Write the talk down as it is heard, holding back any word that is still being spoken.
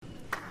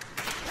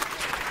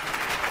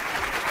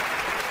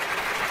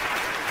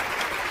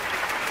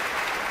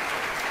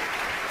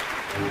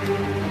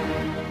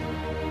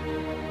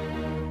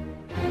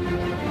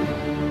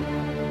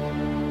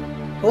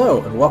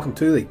Hello, and welcome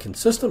to the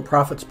Consistent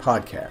Profits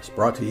Podcast,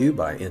 brought to you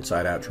by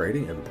Inside Out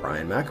Trading and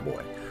Brian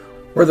McAvoy,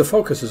 where the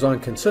focus is on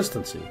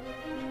consistency,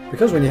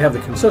 because when you have the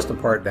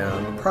consistent part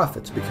down,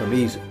 profits become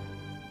easy.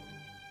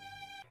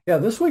 Yeah,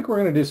 this week we're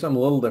going to do something a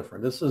little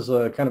different. This is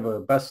a kind of a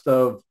best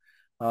of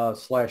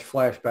slash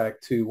flashback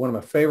to one of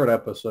my favorite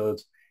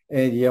episodes,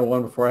 and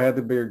one before I had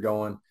the beard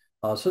going.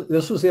 So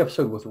this was the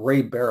episode with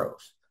Ray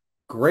Barros.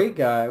 Great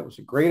guy. It was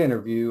a great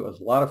interview. It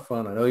was a lot of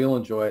fun. I know you'll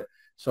enjoy it.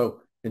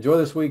 So enjoy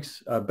this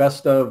week's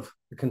Best of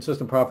the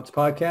Consistent Profits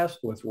Podcast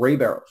with Ray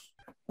Barros.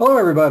 Hello,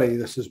 everybody.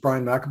 This is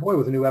Brian McAvoy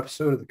with a new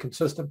episode of the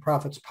Consistent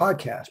Profits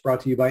Podcast brought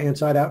to you by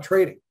Inside Out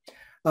Trading.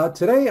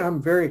 Today,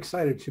 I'm very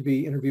excited to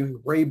be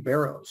interviewing Ray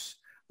Barros.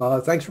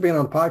 Thanks for being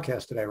on the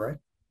podcast today, Ray.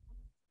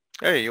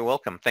 Hey, you're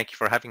welcome. Thank you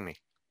for having me.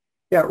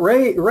 Yeah,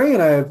 Ray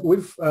and I,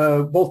 we've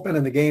both been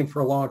in the game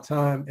for a long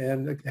time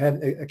and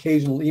had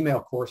occasional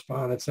email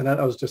correspondence. And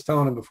I was just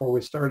telling him before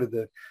we started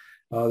the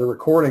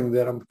recording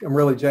that I'm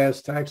really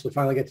jazzed to actually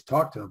finally get to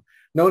talk to him.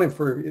 Known him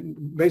for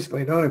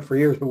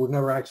years, but we've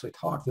never actually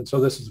talked. And so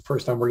this is the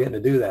first time we're getting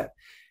to do that.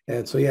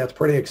 And so, yeah, it's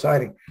pretty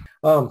exciting.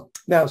 Now,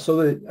 just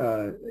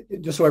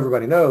so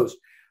everybody knows,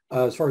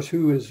 as far as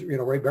who is,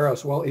 Ray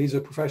Barros, well, he's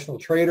a professional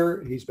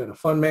trader. He's been a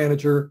fund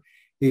manager,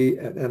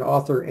 an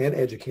author and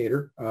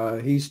educator.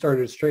 He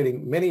started his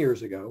trading many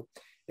years ago.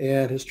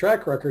 And his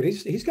track record,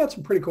 he's got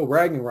some pretty cool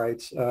bragging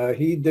rights.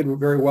 He did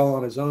very well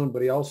on his own,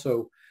 but he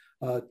also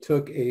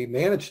took a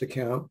managed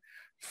account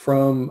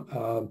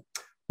from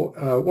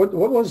what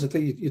was it that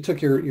you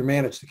took your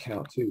managed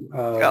account to?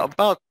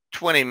 About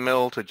 20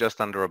 mil to just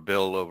under $1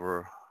 billion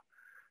over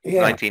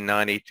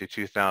 1990 to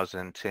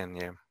 2010.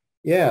 Yeah.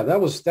 Yeah, that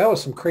was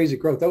some crazy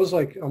growth. That was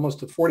like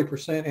almost a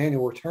 40%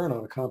 annual return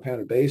on a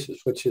compounded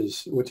basis, which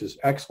is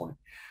excellent.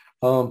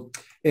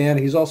 And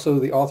he's also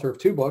the author of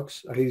 2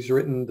 books. He's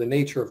written The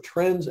Nature of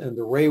Trends and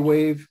The Ray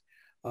Wave.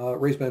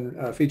 Ray's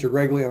been featured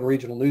regularly on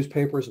regional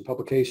newspapers and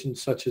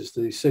publications such as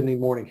the Sydney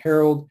Morning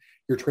Herald,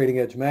 Your Trading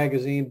Edge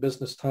magazine,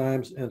 Business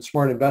Times, and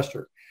Smart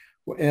Investor.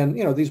 And,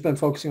 these have been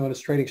focusing on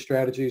his trading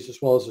strategies as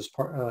well as his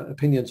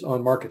opinions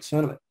on market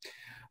sentiment.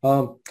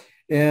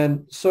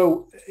 And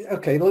so,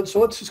 okay, let's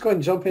just go ahead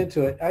and jump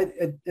into it.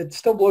 It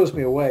still blows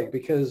me away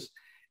because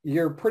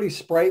you're pretty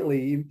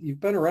sprightly. You've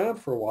been around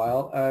for a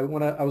while. I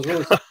was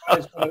really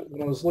surprised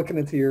when I was looking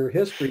into your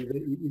history.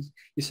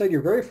 You said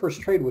your very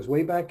first trade was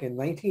way back in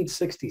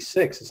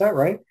 1966. Is that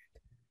right?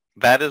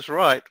 That is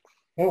right.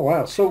 Oh,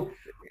 wow. So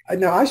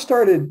now I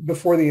started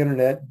before the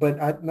internet, but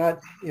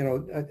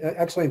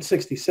actually in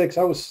 66,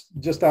 I was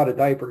just out of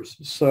diapers.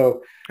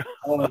 So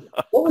what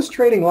was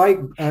trading like,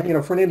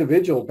 for an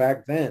individual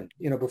back then,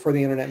 before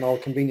the internet and all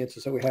the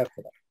conveniences that we have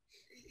today?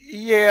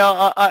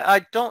 Yeah,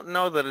 I don't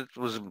know that it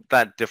was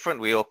that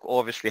different. We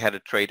obviously had to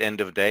trade end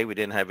of day. We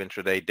didn't have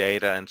intraday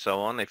data and so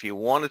on. If you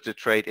wanted to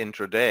trade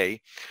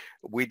intraday,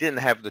 we didn't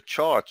have the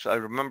charts. I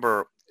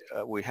remember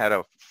we had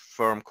a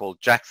firm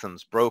called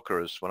Jackson's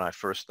Brokers when I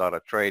first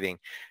started trading,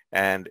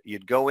 and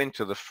you'd go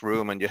into the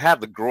room and you'd have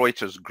the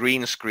Reuters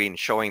green screen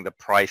showing the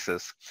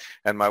prices,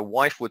 and my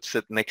wife would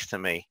sit next to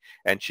me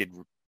and she'd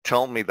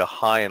tell me the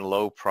high and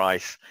low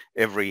price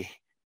every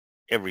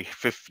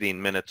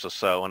 15 minutes or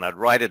so, and I'd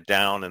write it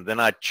down and then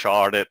I'd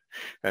chart it.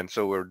 And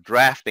so we're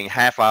drafting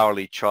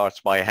half-hourly charts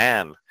by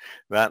hand.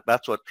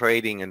 That's what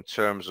trading in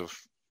terms of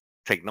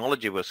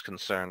technology was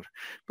concerned.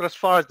 But as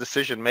far as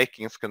decision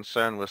making is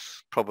concerned,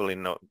 was probably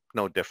no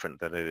different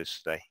than it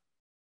is today.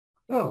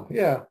 Oh,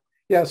 yeah.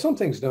 Yeah, some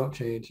things don't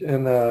change.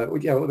 And that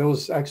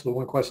was actually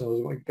one question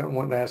I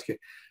wanted to ask you.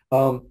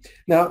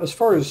 Now, as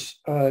far as,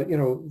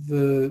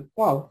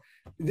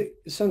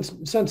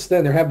 since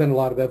then, there have been a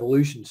lot of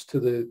evolutions to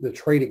the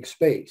trading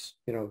space,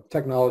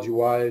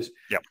 technology-wise,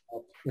 yep.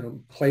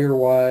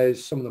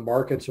 Player-wise. Some of the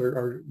markets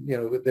are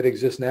that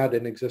exist now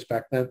didn't exist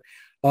back then.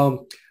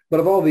 But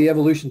of all the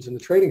evolutions in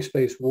the trading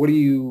space,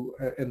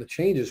 and the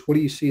changes, what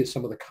do you see as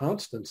some of the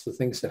constants, the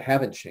things that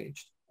haven't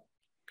changed?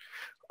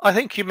 I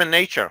think human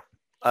nature.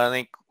 I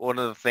think one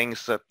of the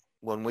things that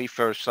when we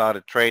first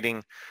started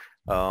trading,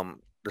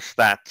 the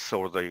stats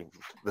or the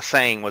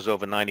saying was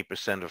over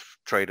 90% of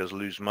traders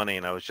lose money.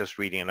 And I was just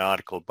reading an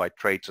article by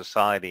Trade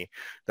Society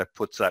that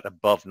puts that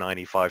above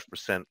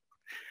 95%.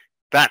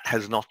 That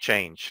has not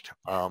changed.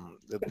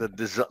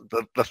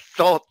 The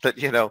thought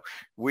that,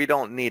 we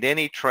don't need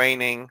any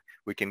training.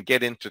 We can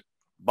get into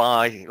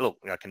buy. Look,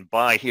 I can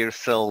buy here,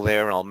 sell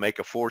there, and I'll make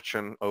a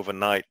fortune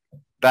overnight.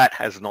 That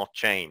has not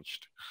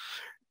changed.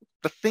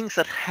 The things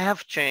that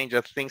have changed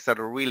are things that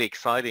are really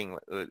exciting.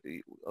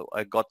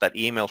 I got that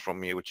email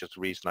from you, which is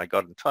the reason I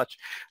got in touch,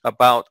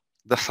 about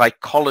the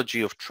psychology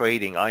of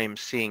trading. I am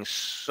seeing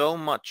so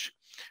much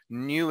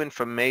new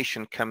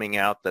information coming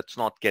out that's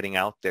not getting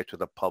out there to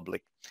the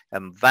public.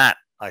 And that,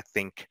 I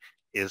think,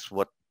 is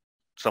what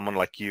someone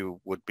like you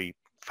would be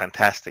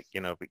fantastic,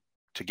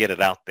 to get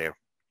it out there.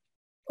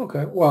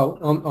 Okay. Well,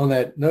 on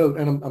that note,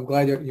 and I'm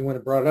glad you went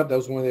and brought it up. That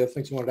was one of the other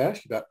things I wanted to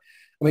ask you about.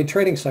 I mean,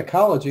 trading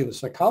psychology, the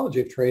psychology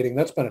of trading,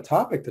 that's been a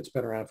topic that's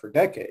been around for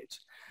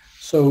decades.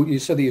 So you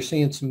said that you're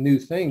seeing some new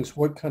things.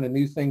 What kind of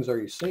new things are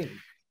you seeing?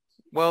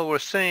 Well, we're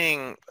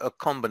seeing a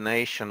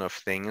combination of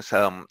things.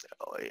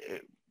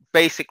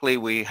 Basically,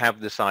 we have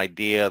this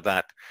idea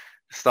that,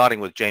 starting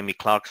with Jamie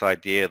Clark's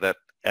idea, that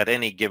at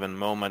any given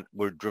moment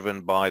we're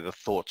driven by the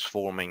thoughts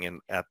forming and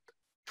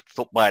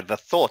by the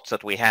thoughts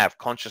that we have,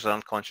 conscious and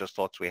unconscious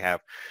thoughts we have.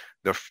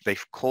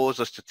 They've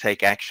caused us to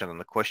take action, and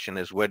the question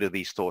is, where do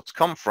these thoughts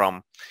come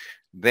from?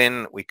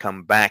 Then we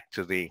come back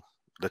to the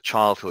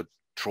childhood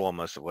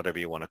traumas, or whatever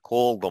you want to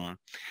call them.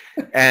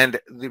 And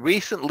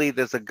recently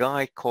there's a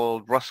guy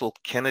called Russell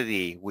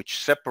Kennedy, which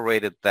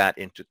separated that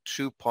into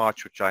two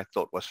parts, which I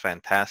thought was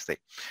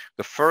fantastic.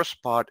 The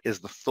first part is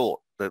the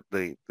thought,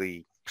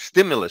 the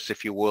stimulus,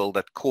 if you will,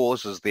 that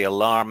causes the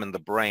alarm in the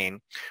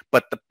brain.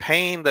 But the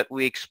pain that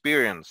we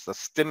experience, the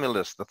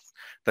stimulus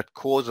that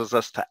causes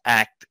us to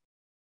act,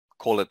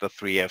 call it the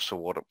three F's,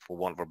 or for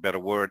want of a better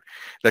word,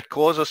 that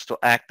causes us to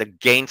act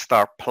against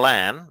our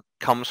plan,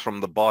 comes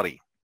from the body.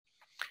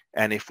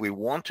 And if we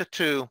wanted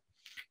to,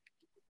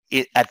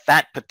 at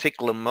that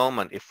particular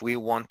moment, if we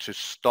want to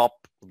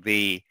stop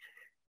the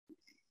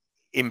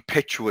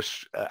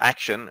impetuous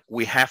action,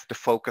 we have to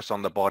focus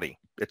on the body.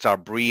 It's our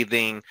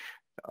breathing,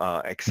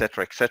 et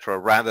cetera,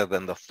 rather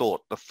than the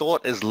thought. The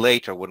thought is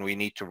later when we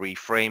need to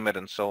reframe it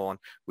and so on.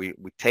 We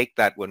take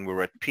that when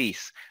we're at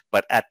peace.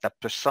 But at the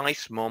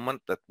precise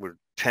moment that we're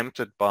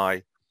tempted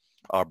by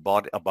our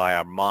body, by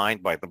our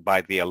mind,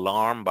 by the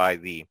alarm, by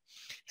the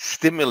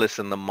stimulus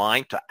in the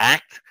mind to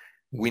act,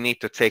 we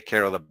need to take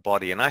care of the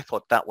body. And I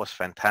thought that was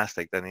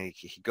fantastic. Then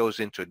he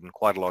goes into it in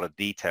quite a lot of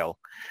detail.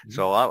 Mm-hmm.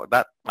 So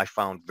I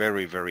found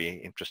very,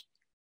 very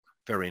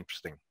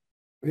interesting.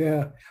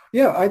 Yeah.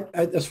 I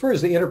as far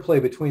as the interplay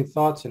between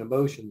thoughts and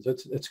emotions,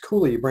 it's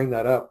cool that you bring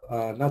that up.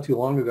 Not too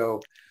long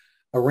ago,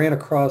 I ran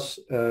across,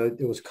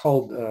 it was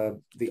called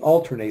the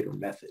alternator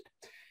method.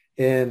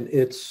 And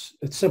it's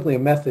simply a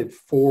method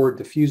for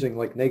diffusing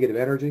like negative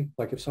energy.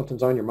 Like if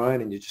something's on your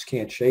mind and you just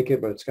can't shake it,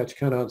 but it's got you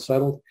kind of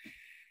unsettled.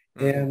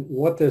 And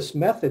what this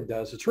method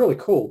does, it's really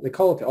cool. They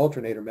call it the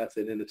alternator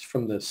method, and it's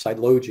from the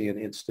Psychologian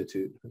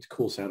Institute. It's a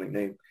cool sounding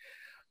name.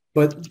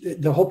 But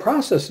the whole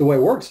process, the way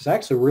it works, is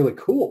actually really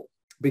cool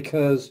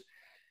because,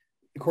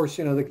 of course,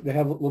 they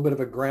have a little bit of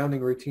a grounding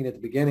routine at the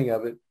beginning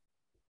of it.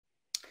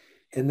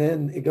 And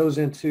then it goes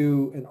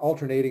into an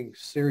alternating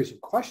series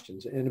of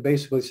questions. And it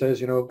basically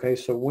says, okay,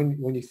 so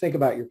when you think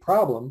about your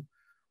problem,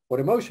 what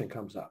emotion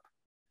comes up?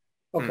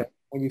 Okay.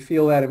 When you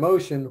feel that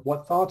emotion,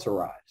 what thoughts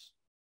arise?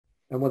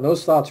 And when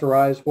those thoughts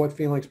arise, what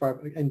feelings?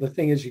 And the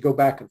thing is, you go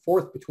back and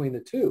forth between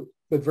the two,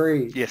 but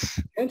very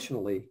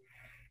intentionally.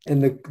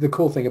 And the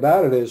cool thing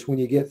about it is when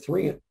you get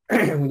three,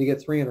 when you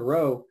get three in a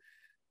row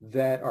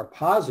that are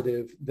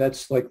positive,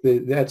 that's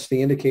the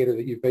indicator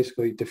that you've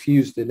basically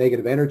diffused the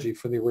negative energy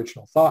from the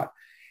original thought.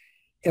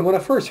 And when I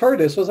first heard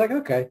this, I was like,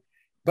 okay,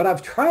 but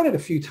I've tried it a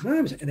few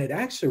times and it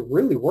actually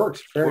really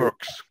works.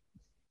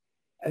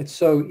 And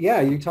so,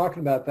 yeah, you're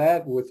talking about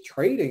that with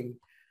trading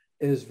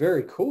is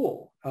very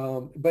cool.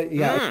 But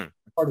yeah,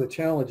 part of the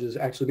challenge is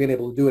actually being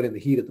able to do it in the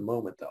heat of the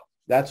moment, though.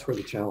 That's where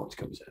the challenge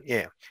comes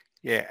in.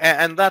 Yeah.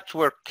 And that's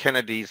where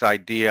Kennedy's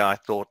idea, I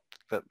thought,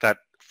 that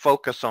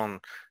focus on,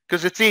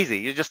 because it's easy.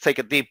 You just take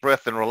a deep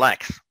breath and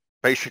relax,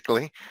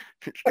 basically.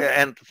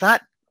 And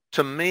that,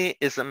 to me,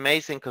 is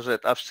amazing because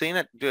I've seen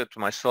it do it to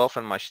myself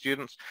and my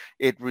students.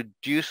 It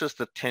reduces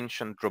the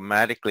tension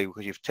dramatically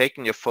because you've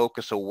taken your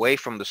focus away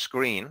from the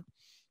screen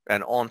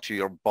and onto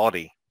your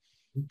body.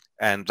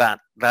 And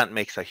that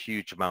makes a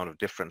huge amount of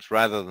difference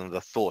rather than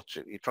the thoughts.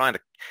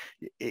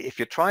 If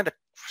you're trying to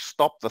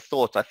stop the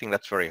thoughts, I think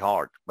that's very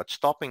hard. But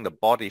stopping the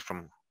body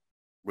from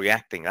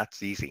reacting,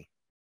 that's easy.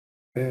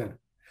 Yeah,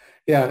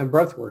 and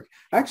breath work.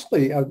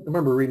 Actually, I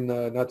remember reading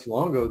not too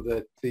long ago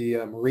that the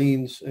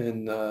Marines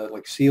and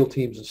like SEAL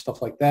teams and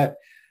stuff like that,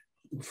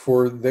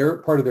 for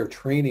their part of their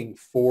training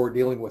for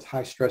dealing with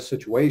high stress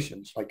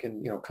situations, like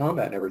in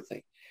combat and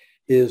everything,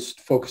 is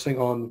focusing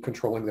on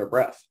controlling their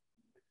breath.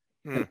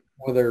 One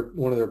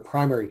of their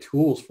primary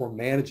tools for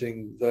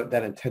managing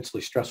that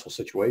intensely stressful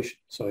situation.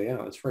 So yeah,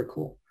 that's very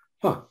cool.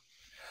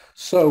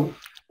 So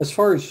as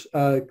far as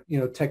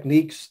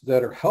techniques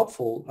that are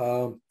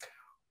helpful,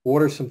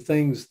 what are some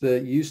things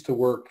that used to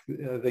work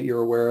that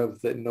you're aware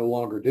of that no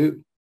longer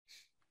do?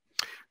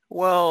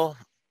 Well,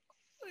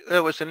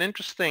 there was an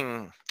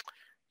interesting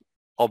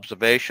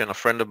observation a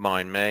friend of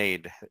mine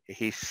made.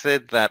 He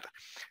said that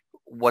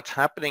what's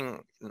happening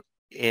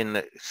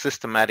in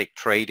systematic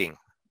trading,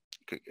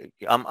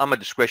 I'm a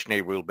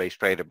discretionary rule-based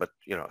trader, but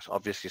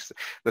obviously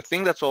the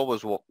thing that's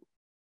always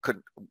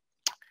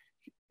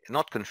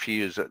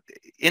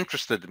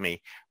interested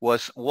me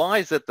was, why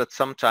is it that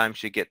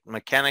sometimes you get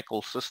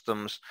mechanical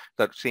systems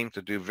that seem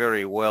to do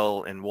very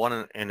well in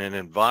an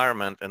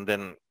environment, and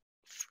then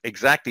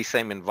exactly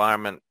same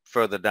environment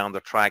further down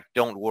the track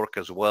don't work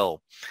as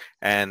well?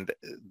 And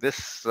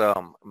this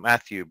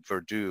Matthew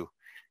Verdu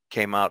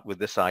came out with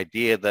this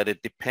idea that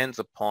it depends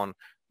upon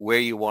where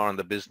you are in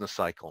the business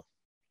cycle.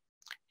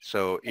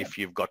 So if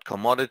you've got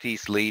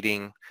commodities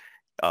leading,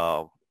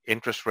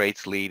 interest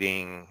rates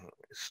leading,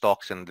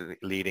 stocks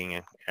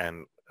leading,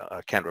 and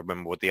I can't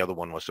remember what the other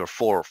one was. There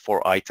are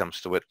four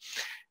items to it.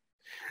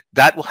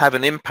 that will have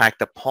an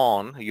impact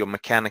upon your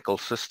mechanical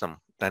system.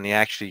 And he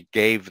actually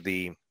gave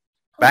the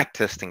back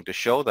testing to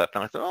show that.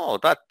 And I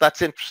thought, oh,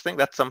 that's interesting.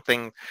 That's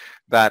something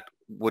that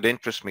would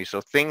interest me. So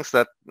things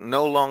that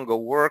no longer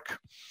work,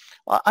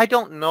 I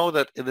don't know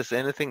that there's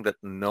anything that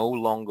no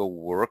longer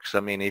works. I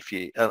mean, if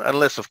you,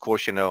 unless of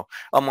course, you know,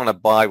 I'm going to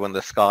buy when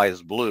the sky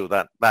is blue,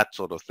 that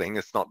sort of thing.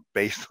 It's not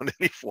based on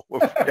any form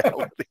of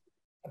reality.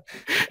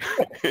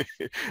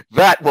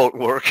 That won't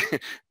work.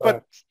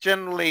 But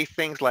generally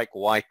things like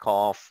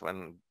Wyckoff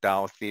and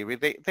Dow theory,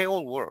 they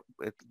all work.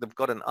 They've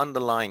got an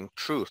underlying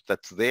truth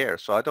that's there.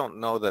 So I don't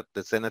know that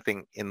there's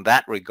anything in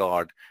that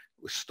regard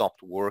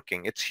stopped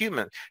working. It's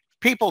human.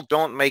 People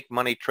don't make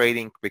money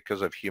trading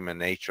because of human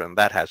nature, and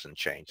that hasn't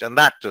changed. And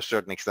that, to a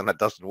certain extent, that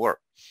doesn't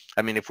work.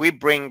 I mean, if we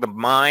bring the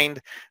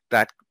mind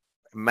that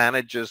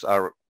manages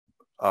our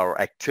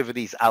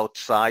activities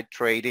outside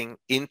trading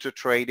into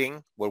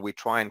trading, where we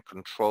try and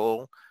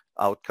control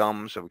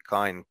outcomes and we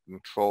try and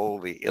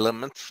control the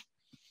elements,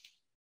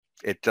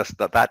 it just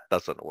that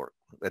doesn't work.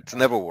 It's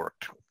never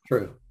worked.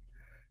 True.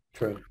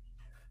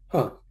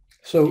 Huh.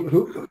 So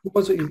who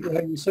was it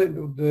you said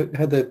that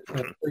had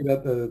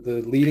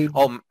the leading?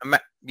 Oh,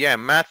 yeah,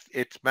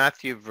 it's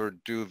Matthew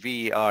Verdou,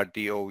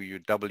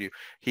 Verdou.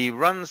 He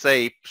runs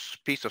a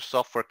piece of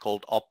software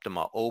called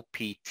Optima,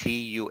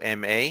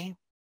 Optuma.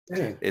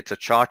 Yeah. It's a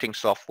charting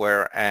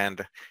software,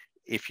 and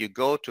if you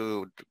go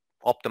to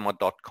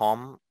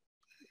optima.com,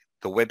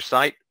 the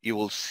website, you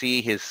will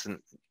see his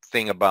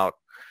thing about,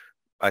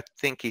 I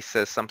think he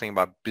says something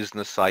about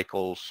business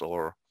cycles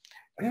or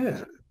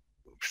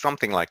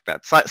something like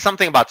that.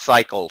 Something about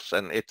cycles,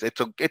 and he's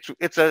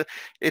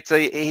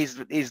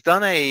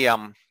done a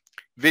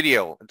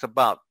video. It's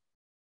about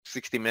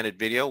 60-minute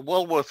video,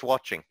 well worth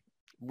watching,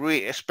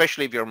 really,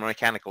 especially if you're a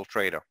mechanical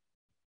trader.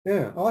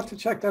 Yeah, I'll have to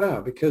check that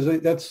out because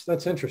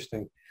that's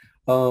interesting.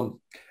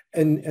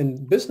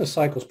 And business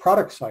cycles,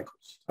 product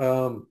cycles,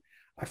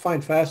 I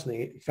find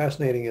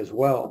fascinating as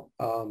well.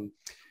 And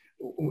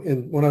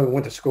when I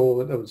went to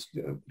school,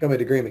 got my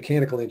degree in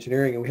mechanical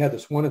engineering, and we had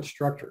this one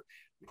instructor,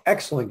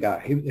 excellent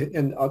guy. He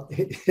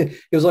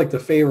was like the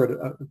favorite,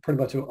 pretty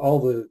much of all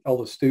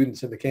the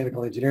students in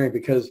mechanical engineering,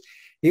 because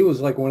he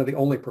was like one of the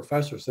only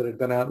professors that had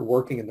been out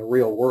working in the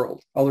real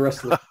world. All the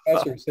rest of the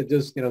professors had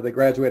just, they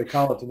graduated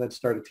college and then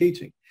started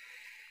teaching.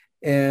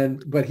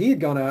 But he had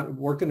gone out and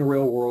worked in the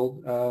real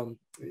world,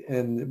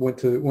 and went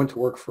to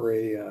work for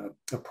a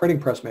printing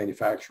press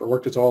manufacturer.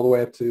 Worked his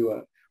way up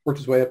to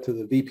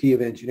the VP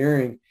of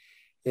engineering,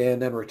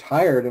 and then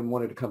retired and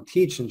wanted to come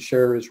teach and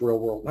share his real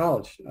world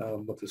knowledge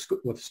with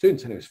the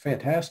students. And it was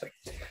fantastic.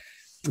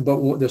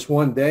 But this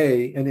one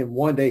day, and in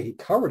one day he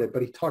covered it,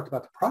 but he talked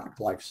about the product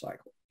life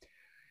cycle.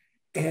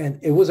 And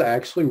it was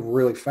actually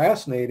really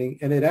fascinating.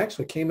 And it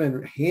actually came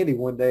in handy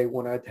one day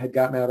when I had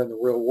gotten out in the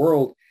real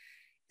world.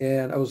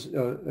 And I was,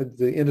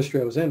 the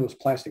industry I was in was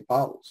plastic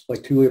bottles,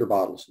 like 2-liter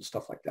bottles and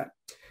stuff like that.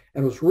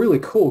 And it was really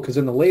cool because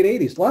in the late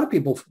 80s, a lot of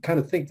people kind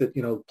of think that,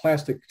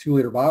 plastic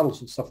 2-liter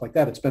bottles and stuff like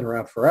that, it's been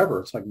around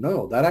forever. It's like,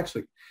 no, that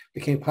actually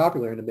became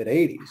popular in the mid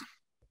 80s.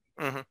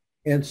 Mm-hmm.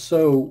 And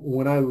so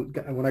when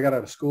I got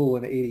out of school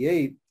in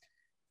 88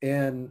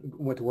 and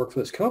went to work for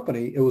this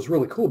company, it was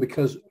really cool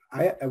because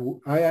I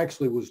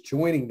actually was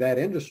joining that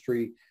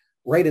industry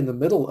right in the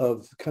middle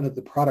of kind of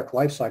the product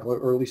life cycle,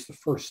 or at least the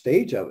first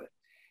stage of it.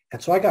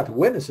 And so I got to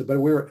witness it, but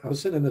I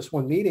was sitting in this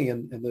one meeting,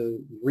 and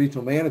the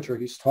regional manager,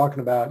 he's talking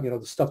about,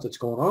 the stuff that's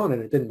going on,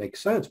 and it didn't make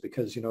sense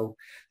because, the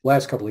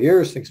last couple of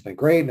years, things have been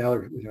great. Now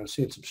they're,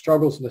 seeing some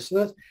struggles and this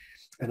and that.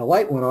 And the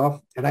light went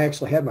off, and I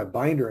actually had my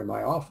binder in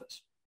my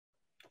office.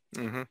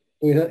 Mm-hmm.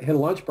 We hit a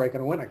lunch break,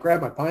 and I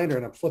grabbed my binder,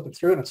 and I'm flipping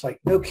through, and it's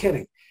like, no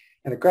kidding.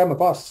 And I grabbed my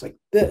boss. It's like,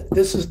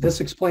 this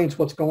explains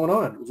what's going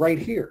on right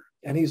here.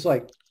 And he's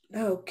like,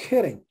 no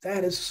kidding.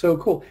 That is so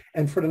cool.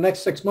 And for the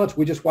next 6 months,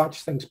 we just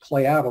watched things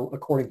play out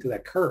according to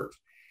that curve.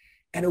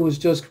 And it was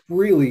just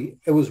really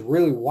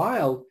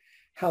wild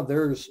how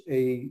there's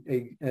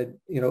an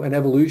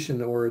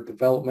evolution or a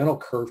developmental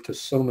curve to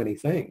so many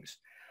things.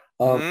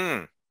 I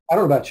don't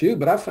know about you,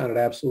 but I found it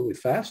absolutely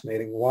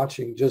fascinating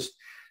watching just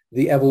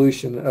the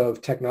evolution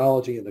of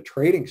technology in the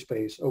trading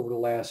space over the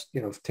last,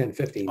 10,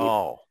 15 years.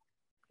 Oh,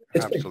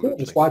 it's been cool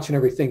just watching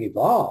everything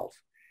evolve.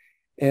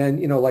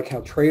 And, like how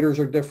traders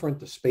are different,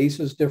 the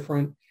space is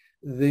different,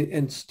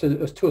 and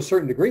to a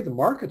certain degree, the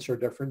markets are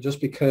different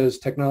just because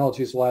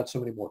technology has allowed so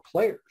many more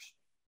players.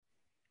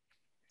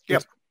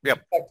 Yep.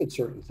 Affected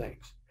certain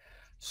things.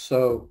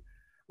 So,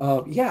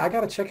 I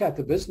got to check out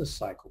the business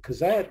cycle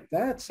because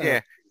that's...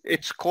 Yeah,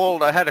 it's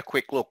called, I had a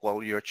quick look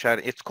while you were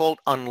chatting. It's called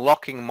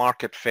Unlocking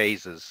Market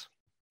Phases.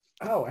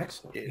 Oh,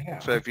 excellent. Yeah.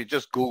 So if you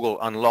just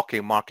Google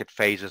Unlocking Market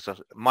Phases,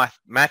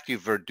 Matthew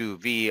Verdou,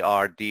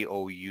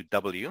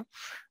 Verdou,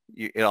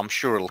 I'm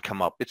sure it'll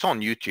come up. It's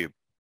on YouTube.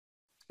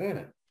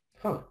 Yeah.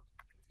 Huh.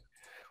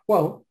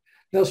 Well,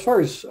 now as far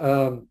as,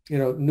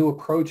 new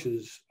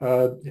approaches,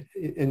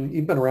 and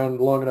you've been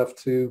around long enough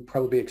to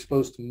probably be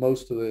exposed to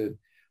most of the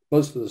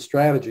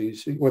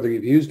strategies, whether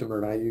you've used them or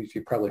not,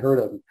 you've probably heard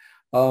of them.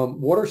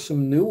 What are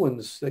some new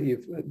ones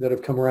that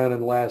have come around in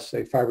the last,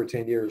 say, 5 or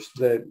 10 years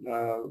that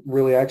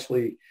really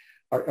actually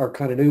are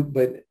kind of new,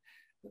 but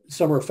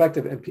some are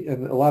effective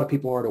and a lot of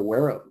people aren't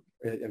aware of?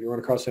 Have you run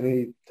across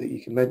any that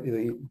you can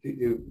mention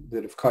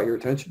that have caught your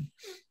attention?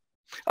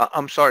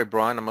 I'm sorry,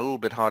 Brian. I'm a little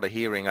bit hard of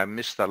hearing. I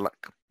missed that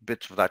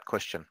bits of that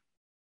question.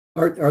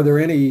 Are there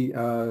any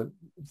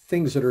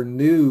things that are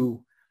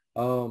new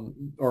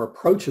or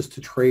approaches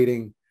to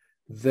trading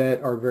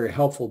that are very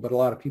helpful, but a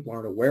lot of people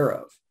aren't aware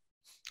of?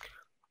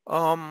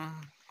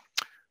 Um,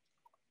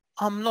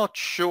 I'm not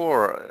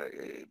sure.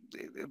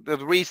 The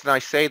reason I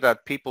say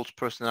that people's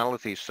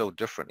personality is so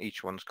different.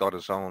 Each one's got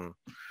his own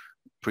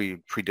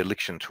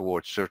predilection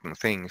towards certain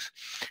things.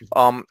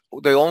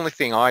 The only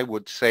thing I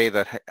would say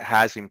that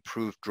has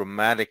improved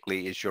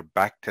dramatically is your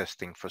back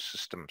testing for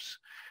systems.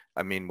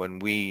 I mean, when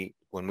we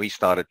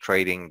started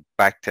trading,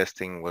 back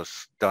testing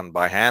was done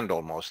by hand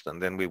almost,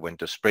 and then we went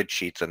to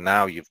spreadsheets, and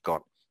now you've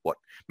got what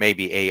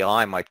maybe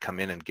AI might come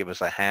in and give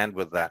us a hand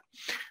with that.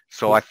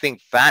 So I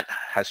think that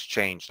has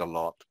changed a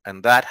lot,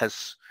 and that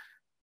has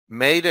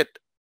made it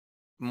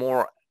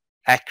more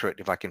accurate,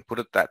 if I can put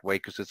it that way,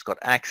 because it's got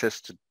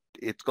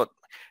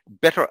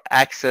better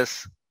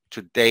access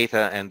to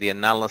data, and the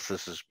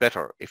analysis is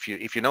better. If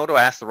you know to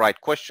ask the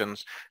right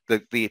questions,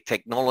 the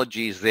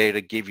technology is there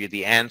to give you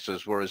the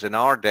answers. Whereas in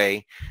our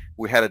day,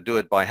 we had to do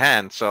it by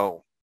hand.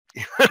 So,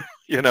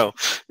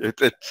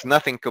 it's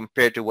nothing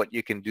compared to what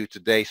you can do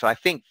today. So I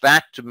think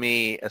that, to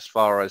me, as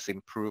far as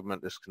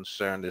improvement is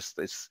concerned, is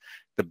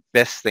the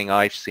best thing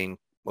I've seen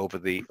over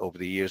the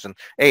years. And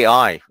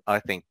AI, I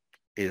think,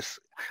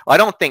 I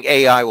don't think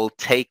AI will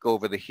take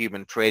over the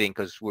human trading,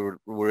 because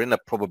we're in a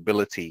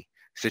probability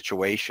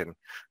situation.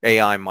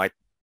 AI might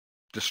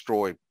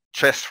destroy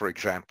chess, for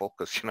example,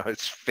 because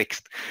it's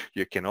fixed.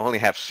 You can only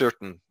have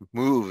certain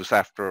moves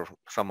after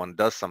someone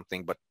does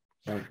something, but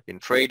in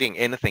trading,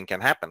 anything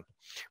can happen.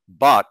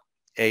 But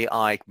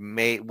AI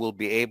will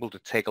be able to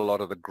take a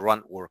lot of the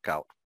grunt work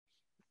out.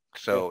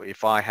 So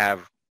if I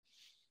have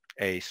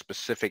a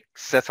specific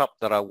setup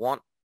that I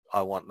want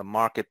the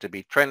market to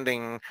be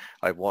trending.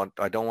 I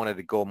don't want it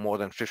to go more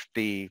than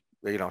 50,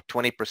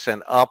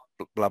 20% up,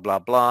 blah, blah,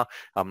 blah.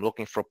 I'm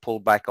looking for a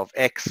pullback of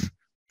X.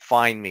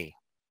 Find me.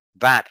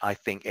 That, I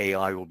think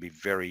AI will be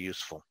very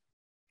useful.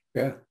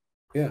 Yeah.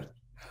 Yeah.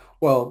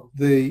 Well,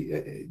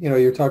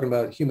 you're talking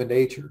about human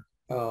nature,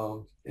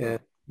 and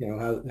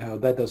how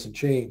that doesn't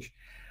change.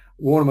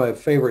 One of my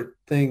favorite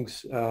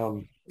things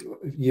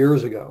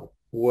years ago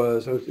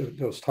was I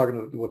was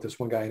talking with this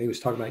one guy, and he was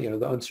talking about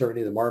the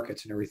uncertainty of the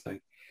markets and everything.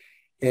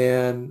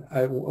 And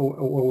what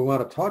we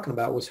wound up talking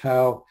about was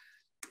how,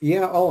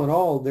 all in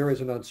all, there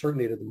is an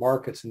uncertainty to the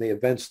markets and the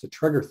events that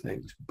trigger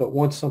things. But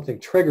once something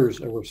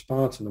triggers a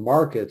response in the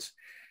markets,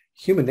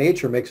 human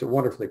nature makes it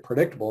wonderfully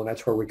predictable. And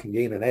that's where we can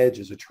gain an edge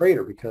as a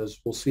trader,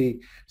 because we'll see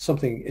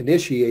something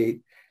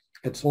initiate,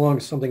 and so long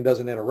as something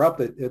doesn't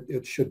interrupt it,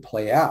 it should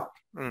play out.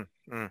 And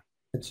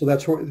so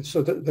that's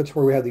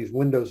where we have these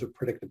windows of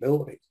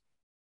predictability.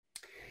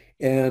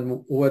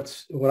 And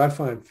what I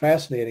find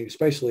fascinating,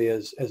 especially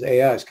as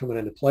AI is coming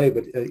into play,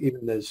 but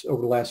even as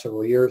over the last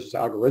several years, as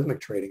algorithmic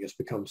trading has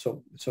become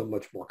so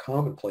much more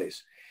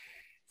commonplace,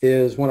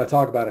 is when I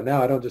talk about it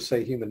now, I don't just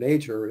say human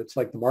nature. It's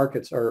like the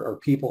markets are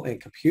people and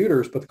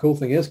computers, but the cool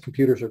thing is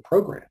computers are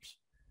programs.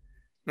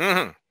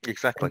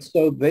 Exactly. And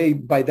so they,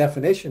 by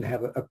definition,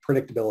 have a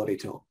predictability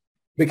to them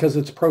because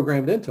it's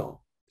programmed into them.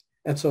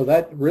 And so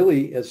that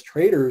really, as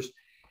traders,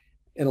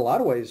 in a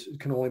lot of ways,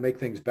 can only make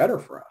things better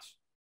for us.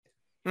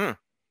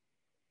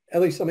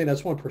 At least, I mean,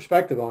 that's one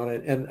perspective on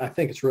it. And I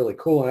think it's really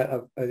cool.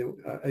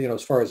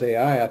 As far as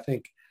AI, I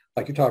think,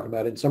 like you're talking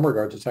about, in some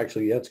regards, it's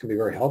actually, it's going to be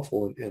very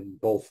helpful in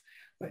both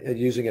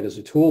using it as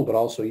a tool, but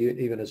also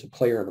even as a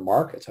player in the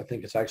markets. I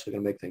think it's actually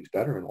going to make things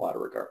better in a lot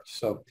of regards.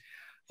 So,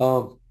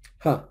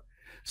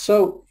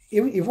 So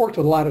you've worked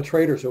with a lot of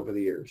traders over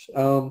the years.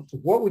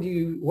 What would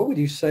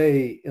you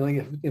say,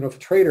 if a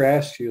trader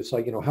asks you, it's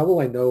like, how will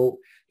I know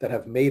that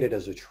I've made it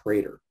as a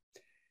trader?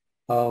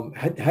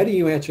 How do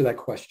you answer that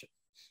question?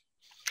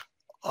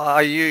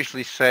 I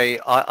usually say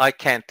I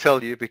can't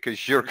tell you,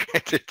 because you're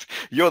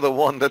the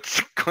one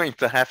that's going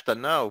to have to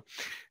know.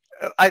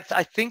 I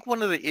think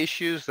one of the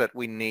issues that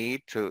we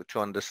need to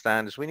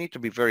understand is we need to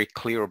be very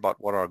clear about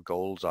what our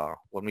goals are.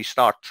 When we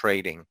start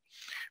trading,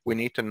 we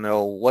need to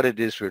know what it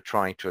is we're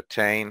trying to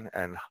attain.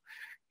 And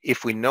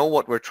if we know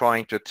what we're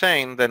trying to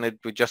attain, then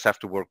we just have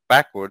to work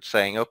backwards,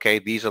 saying, okay,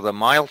 these are the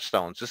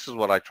milestones. This is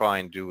what I try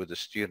and do with the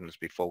students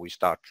before we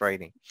start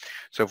trading.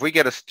 So if we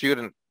get a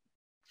student,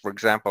 for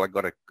example, I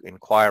got an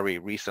inquiry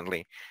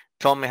recently,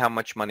 tell me how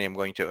much money I'm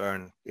going to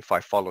earn if I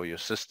follow your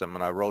system.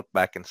 And I wrote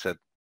back and said,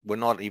 we're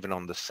not even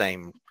on the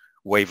same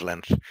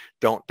wavelength.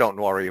 Don't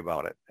worry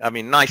about it. I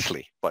mean,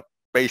 nicely, but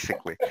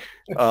basically,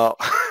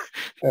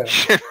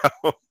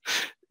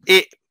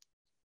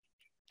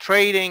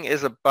 trading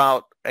is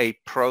about a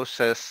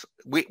process.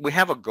 We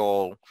have a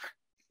goal.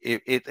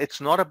 It's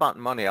not about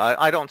money.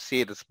 I don't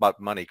see it as about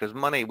money, because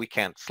money, we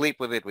can't sleep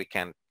with it. We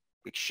can't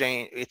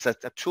exchange. It's a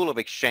tool of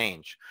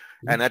exchange.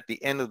 And at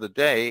the end of the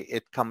day,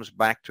 it comes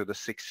back to the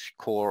 6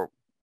 core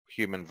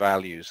human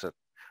values that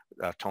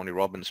Tony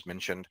Robbins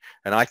mentioned.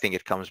 And I think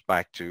it comes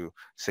back to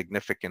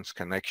significance,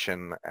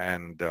 connection,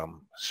 and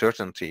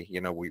certainty.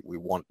 You know, we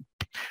want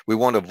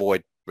to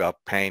avoid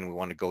pain. We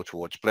want to go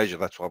towards pleasure.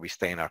 That's why we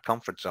stay in our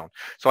comfort zone.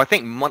 So I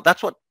think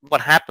that's what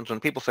happens when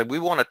people say, we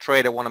want to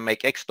trade, I want to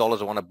make X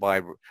dollars, I want to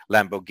buy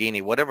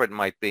Lamborghini, whatever it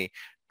might be.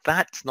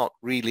 That's not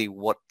really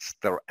what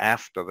they're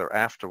after. They're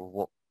after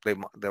what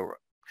they're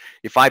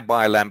if I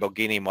buy a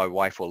Lamborghini, my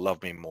wife will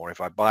love me more.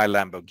 If I buy a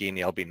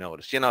Lamborghini, I'll be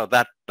noticed. You know,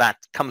 that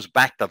comes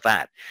back to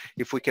that.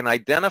 If we can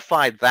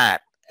identify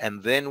that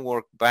and then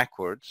work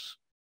backwards,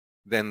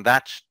 then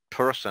that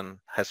person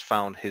has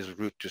found his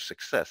route to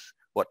success,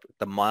 what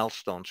the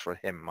milestones for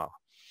him are.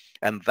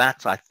 And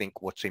that's, I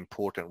think, what's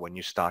important when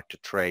you start to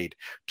trade,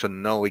 to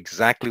know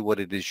exactly what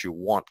it is you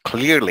want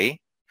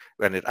clearly.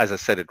 And as I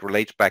said, it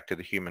relates back to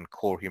the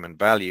core human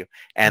value,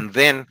 and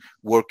then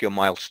work your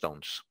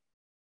milestones.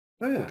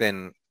 Oh, yeah.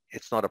 Then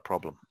it's not a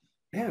problem.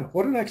 Yeah,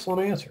 what an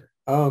excellent answer.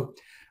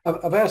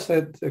 I've asked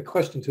that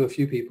question to a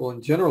few people,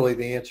 and generally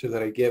the answer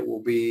that I get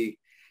will be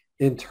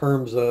in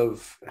terms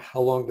of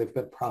how long they've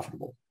been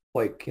profitable.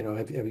 Like, you know,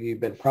 have you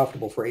been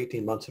profitable for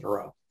 18 months in a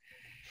row?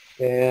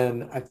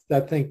 And I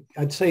think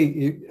I'd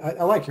say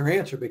I like your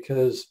answer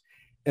because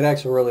it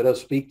actually really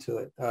does speak to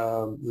it,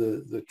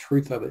 the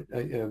truth of it,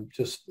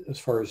 just as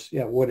far as,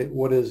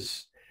 what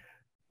is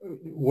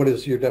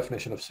your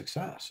definition of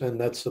success? And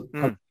that's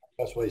the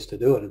best ways to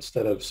do it,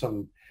 instead of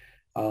some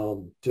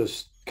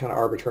just kind of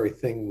arbitrary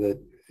thing that,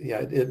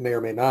 it may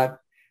or may not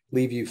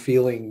leave you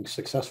feeling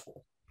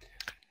successful.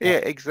 Yeah,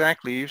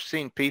 exactly. You've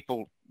seen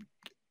people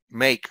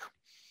make,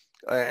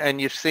 and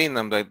you've seen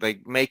them, they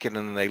make it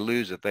and then they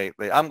lose it.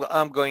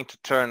 I'm going to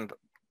turn,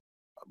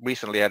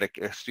 recently had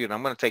a student,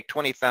 I'm going to take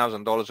 $20,000,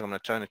 I'm going to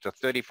turn it to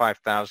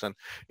 $35,000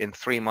 in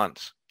 3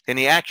 months. And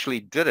he actually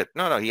did it.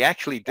 No, he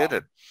actually did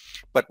it.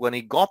 But when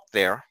he got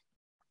there,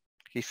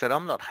 he said,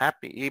 I'm not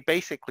happy. He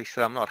basically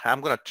said, I'm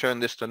going to turn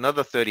this to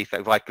another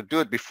 30,000. If I could do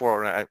it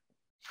before,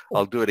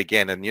 I'll do it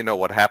again. And you know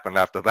what happened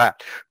after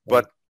that.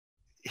 But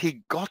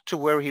he got to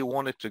where he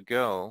wanted to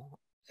go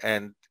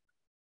and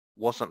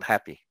wasn't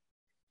happy.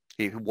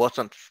 He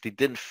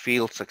didn't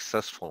feel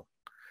successful.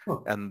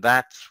 And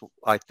that's,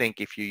 I think,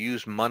 if you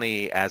use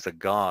money as a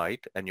guide,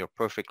 and you're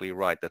perfectly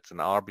right, that's an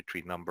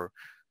arbitrary number,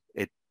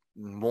 it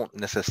won't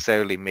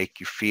necessarily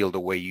make you feel the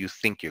way you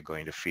think you're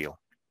going to feel.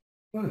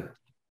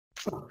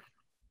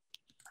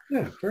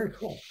 Yeah, very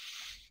cool.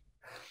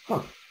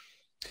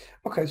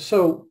 Okay,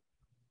 so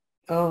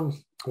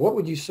what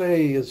would you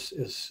say is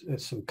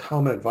some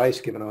common advice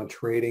given on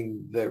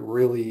trading that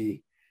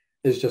really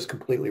is just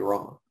completely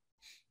wrong?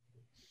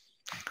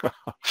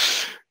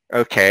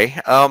 Okay.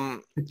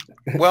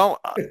 Well,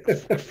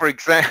 for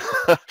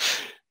example,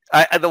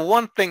 the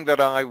one thing that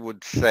I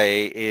would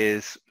say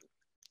is,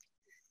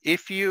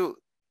 if you're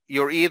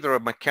either a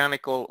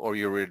mechanical or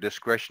you're a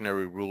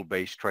discretionary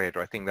rule-based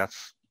trader. I think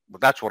that's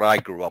what I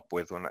grew up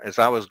with as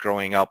I was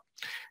growing up.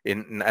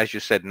 As you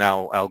said,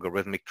 now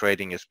algorithmic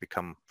trading has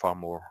become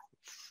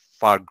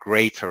far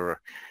greater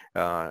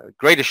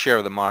share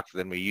of the market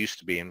than we used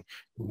to be. And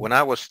when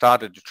I was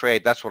started to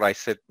trade, that's what I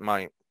said.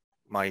 My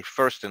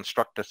first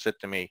instructor said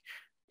to me,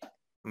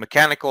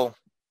 mechanical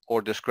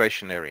or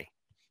discretionary,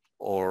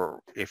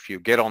 or if you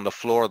get on the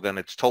floor, then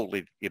it's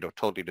totally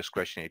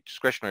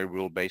discretionary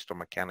rule based or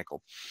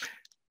mechanical.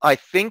 I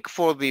think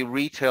for the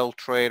retail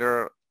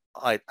trader,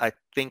 I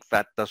think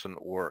that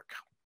doesn't work,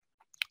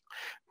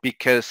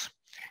 because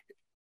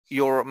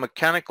your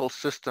mechanical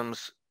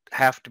systems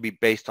have to be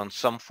based on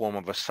some form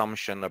of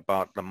assumption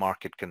about the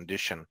market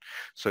condition.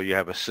 So you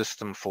have a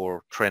system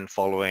for trend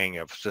following,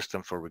 a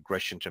system for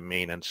regression to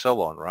mean, and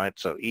so on, right?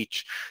 So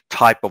each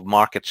type of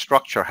market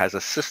structure has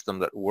a system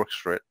that works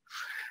for it.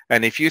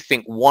 And if you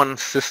think one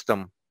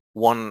system,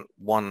 one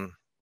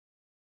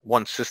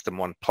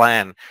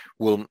plan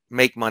will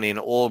make money in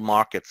all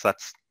markets,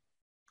 that's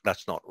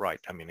not right.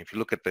 I mean, if you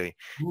look at the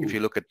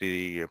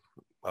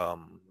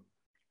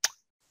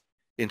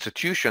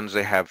institutions,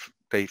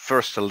 they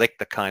first select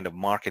the kind of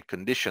market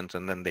conditions,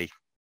 and then they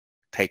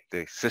take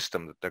the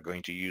system that they're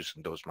going to use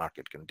in those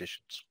market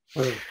conditions.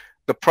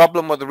 The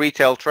problem with the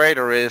retail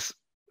trader is,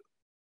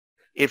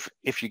 if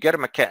you get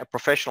a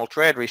professional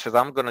trader, he says,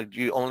 I'm going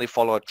to only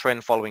follow a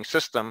trend following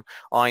system.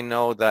 I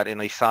know that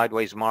in a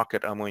sideways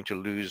market, I'm going to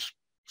lose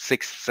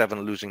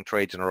 6-7 losing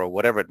trades in a row,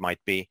 whatever it might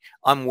be.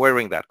 I'm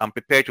wearing that. I'm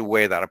prepared to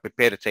wear that. I'm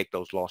prepared to take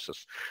those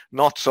losses.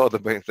 Not so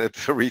the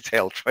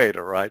retail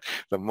trader, right?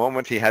 The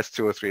moment he has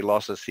 2 or 3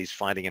 losses, he's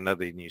finding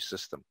another new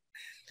system.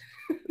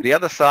 The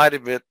other side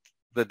of it,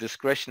 the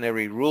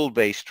discretionary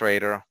rule-based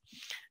trader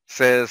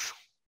says,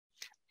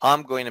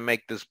 I'm going to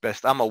make this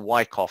best. I'm a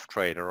Wyckoff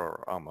trader,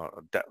 or I'm a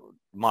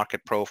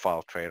market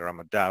profile trader. I'm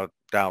a Dow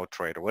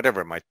trader,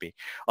 whatever it might be.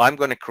 I'm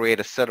going to create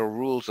a set of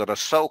rules that are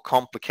so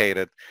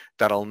complicated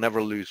that I'll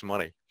never lose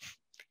money.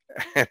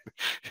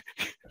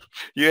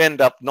 You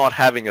end up not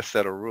having a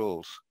set of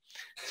rules.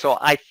 So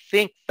I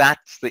think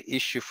that's the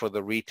issue for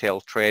the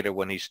retail trader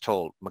when he's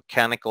told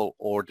mechanical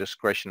or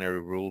discretionary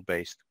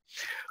rule-based.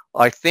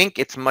 I think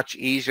it's much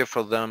easier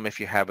for them if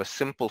you have a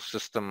simple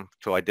system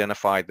to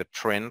identify the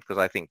trend, because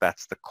I think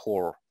that's the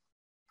core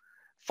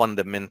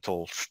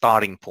fundamental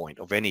starting point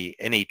of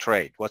any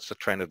trade. What's the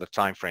trend of the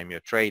time frame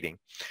you're trading?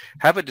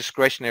 Have a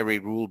discretionary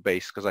rule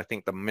base, because I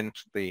think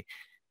the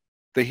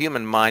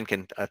human mind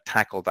can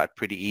tackle that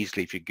pretty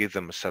easily if you give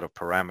them a set of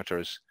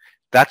parameters.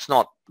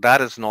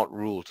 That is not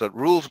rules.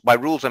 By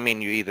rules I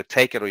mean you either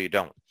take it or you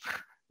don't.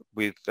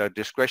 With a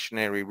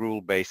discretionary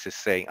rule basis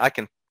saying I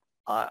can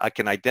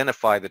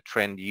identify the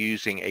trend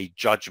using a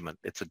judgment.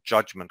 It's a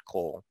judgment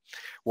call.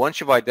 Once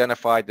you've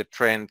identified the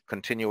trend,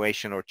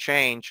 continuation or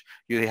change,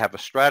 you have a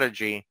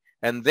strategy,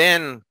 and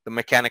then the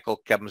mechanical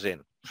comes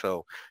in.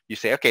 So you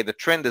say, okay, the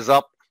trend is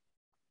up.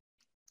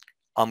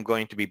 I'm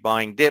going to be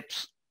buying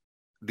dips.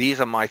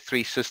 These are my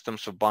three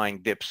systems for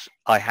buying dips.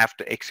 I have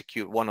to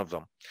execute one of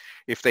them.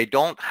 If they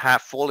don't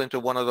fall into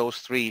one of those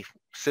three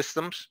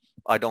systems,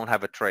 I don't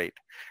have a trade.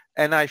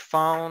 And I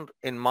found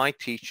in my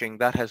teaching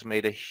that has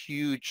made a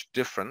huge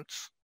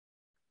difference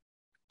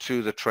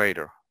to the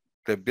trader.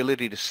 The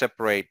ability to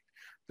separate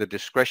the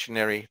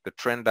discretionary, the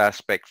trend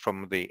aspect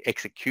from the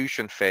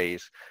execution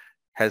phase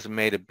has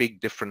made a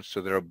big difference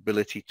to their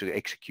ability to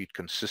execute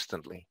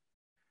consistently.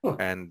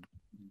 And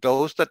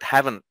those that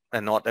haven't,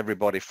 and not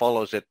everybody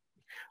follows it,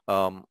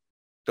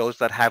 those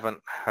that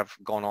have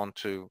gone on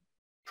to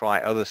try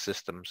other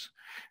systems,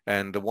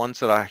 and the ones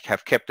that I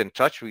have kept in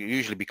touch, we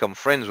usually become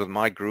friends with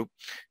my group.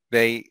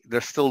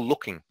 They're still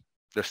looking.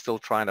 They're still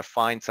trying to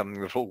find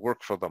something that will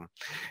work for them.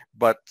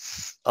 But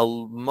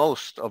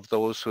most of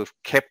those who have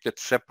kept it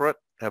separate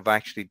have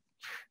actually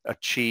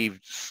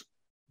achieved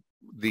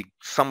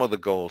some of the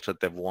goals that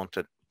they've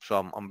wanted.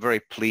 So I'm very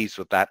pleased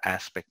with that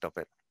aspect of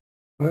it.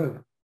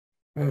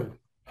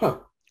 Huh.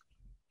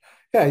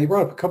 Yeah, you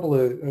brought up a couple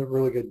of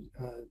really good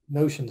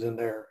notions in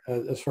there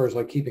as far as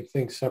like keeping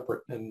things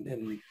separate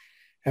and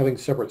having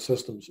separate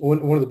systems.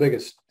 One of the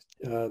biggest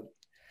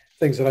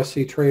things that I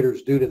see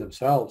traders do to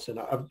themselves, and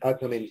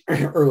I mean,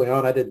 early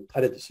on, I did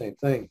the same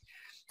thing,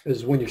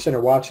 is when you're sitting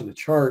there watching the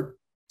chart,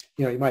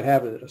 you know, you might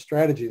have a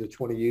strategy that you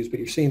want to use, but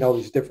you're seeing all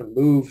these different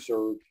moves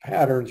or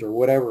patterns or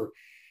whatever.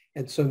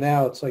 And so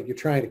now it's like you're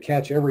trying to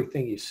catch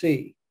everything you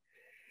see.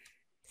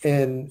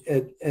 And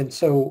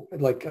so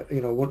like,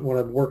 you know, when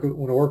I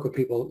work with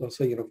people, they'll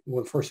say, you know,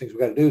 one of the first things we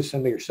got to do is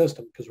send me your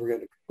system because we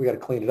got to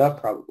clean it up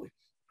probably.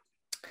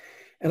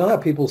 And I'll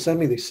have people send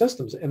me these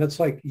systems, and it's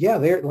like, yeah,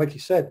 they're like you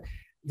said,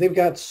 they've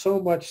got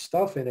so much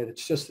stuff in it.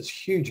 It's just this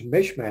huge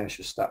mishmash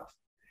of stuff.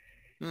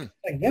 Like,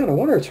 yeah, no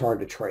wonder it's hard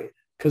to trade,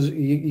 because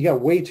you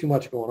got way too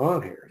much going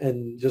on here,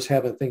 and just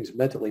having things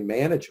mentally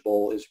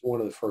manageable is one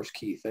of the first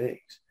key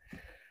things.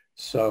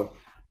 So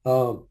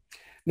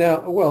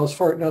as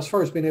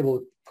far as being able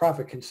to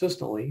profit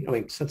consistently, I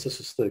mean, since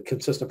this is the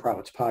Consistent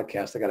Profits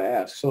podcast, I got to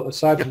ask. So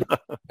aside from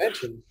what you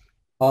mentioned,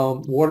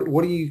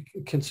 what do you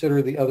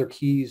consider the other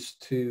keys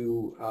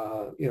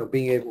to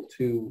being able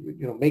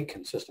to make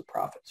consistent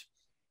profits?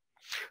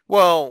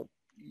 Well,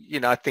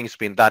 I think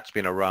that's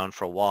been around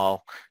for a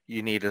while.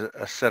 You need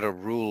a set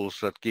of rules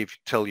that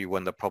tell you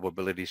when the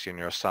probability is on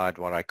your side,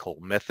 what I call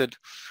method.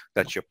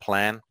 That's your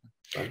plan.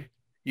 Right.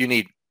 You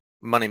need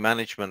money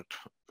management,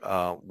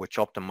 which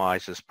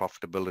optimizes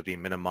profitability,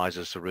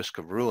 minimizes the risk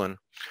of ruin.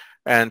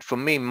 And for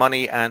me,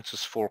 money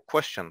answers 4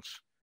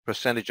 questions: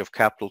 percentage of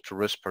capital to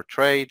risk per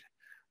trade,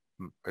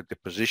 the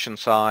position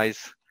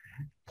size,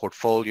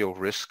 portfolio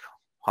risk,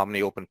 how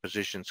many open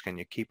positions can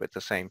you keep at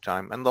the same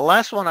time? And the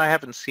last one I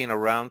haven't seen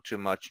around too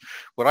much,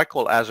 what I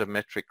call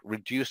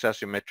reduced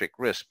asymmetric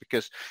risk,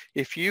 because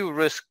if you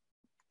risk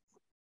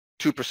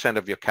 2%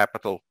 of your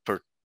capital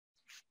per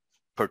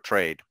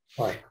trade,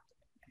 Right.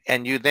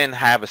 and you then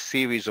have a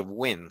series of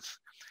wins,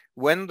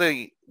 when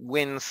the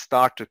wins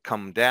start to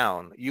come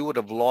down, you would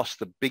have lost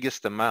the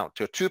biggest amount.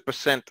 To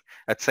 2%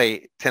 at,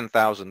 say,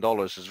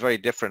 $10,000 is very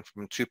different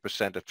from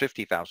 2% at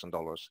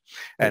 $50,000.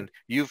 And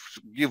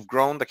you've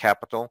grown the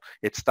capital.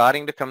 It's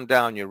starting to come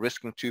down. You're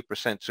risking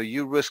 2%. So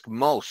you risk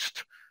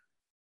most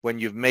when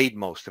you've made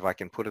most, if I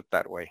can put it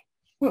that way.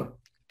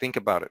 Think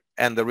about it.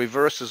 And the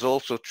reverse is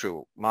also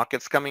true.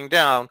 Market's coming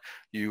down.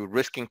 You're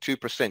risking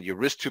 2%. You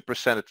risk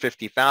 2% at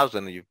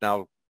 50,000, and you've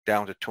now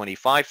down to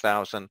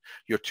 25,000.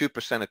 Your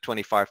 2% at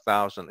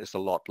 25,000 is a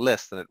lot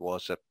less than it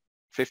was at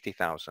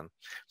 50,000.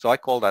 So I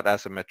call that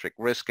asymmetric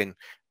risk, and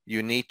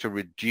you need to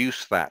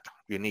reduce that.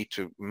 You need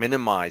to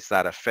minimize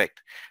that effect.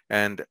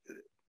 And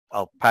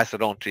I'll pass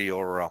it on to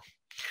your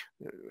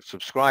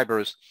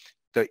subscribers.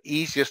 The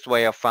easiest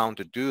way I've found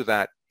to do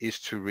that is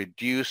to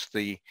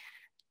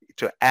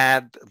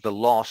add the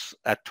loss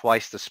at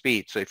twice the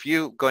speed. So if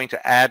you're going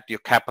to add your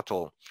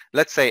capital,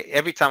 let's say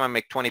every time I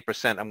make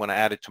 20%, I'm going to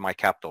add it to my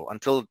capital.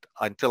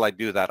 Until I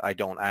do that, I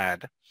don't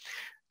add.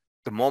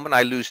 The moment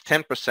I lose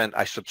 10%,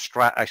 I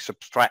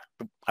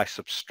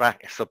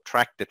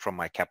subtract it from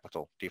my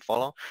capital. Do you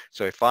follow?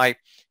 So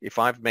if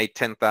I've made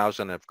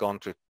 10,000, I've gone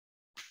to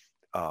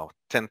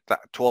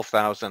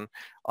 12,000,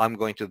 I'm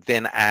going to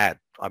then add.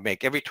 I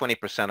make every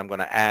 20%, I'm going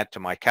to add to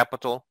my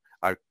capital.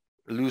 I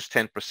lose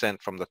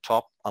 10% from the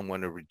top. I'm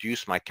going to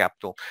reduce my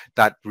capital.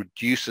 That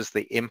reduces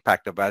the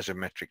impact of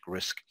asymmetric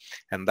risk.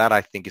 And that,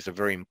 I think, is a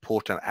very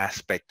important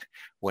aspect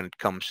when it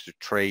comes to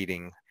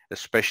trading,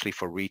 especially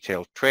for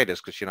retail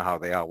traders, because you know how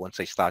they are. Once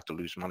they start to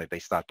lose money, they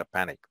start to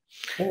panic.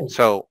 Oh.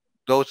 So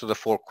those are the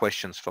 4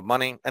 questions for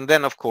money. And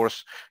then, of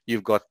course,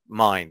 you've got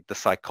mind, the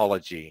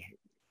psychology,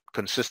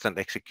 consistent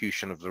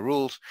execution of the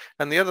rules.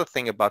 And the other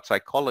thing about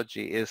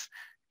psychology is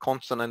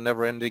constant and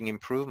never-ending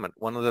improvement.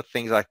 One of the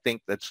things I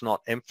think that's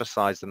not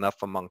emphasized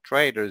enough among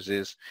traders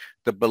is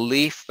the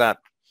belief that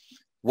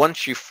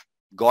once you've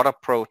got an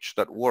approach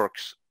that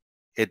works,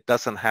 it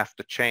doesn't have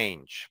to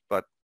change.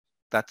 But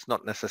that's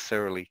not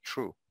necessarily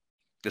true,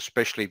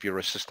 especially if you're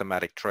a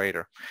systematic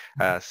trader.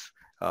 As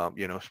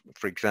you know,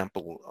 for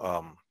example,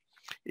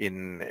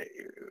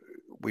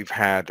 we've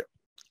had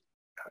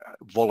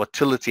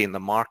volatility in the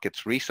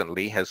markets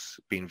recently has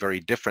been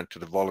very different to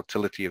the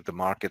volatility of the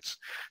markets,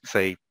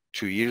 say,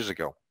 2 years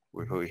ago.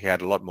 We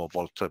had a lot more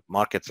volatile.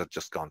 Markets have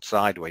just gone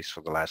sideways for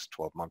the last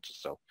 12 months or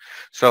so.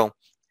 So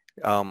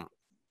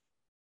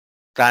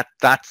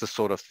that's the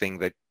sort of thing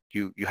that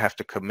you have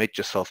to commit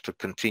yourself to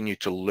continue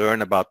to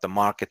learn about the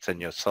markets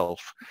and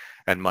yourself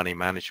and money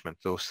management,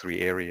 those 3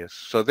 areas.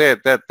 So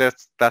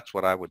that's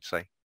what I would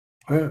say.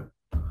 Yeah,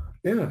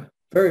 yeah,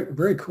 very,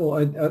 very cool.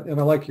 And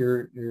I like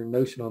your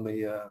notion on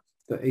the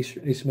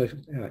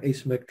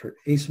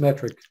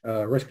asymmetric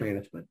risk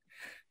management.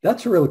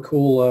 That's a really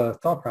cool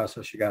thought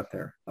process you got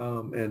there.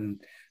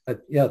 And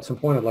yeah, at some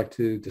point I'd like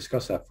to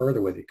discuss that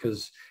further with you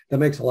because that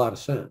makes a lot of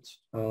sense.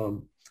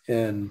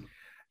 And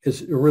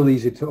it's really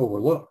easy to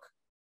overlook.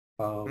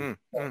 Yeah.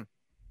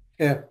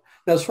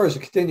 Now, as far as the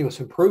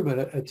continuous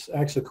improvement, it's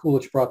actually cool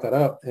that you brought that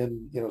up.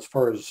 And, you know, as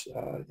far as,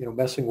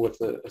 messing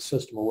with a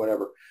system or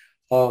whatever,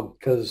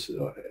 because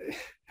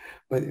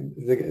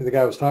the guy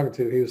I was talking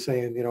to, he was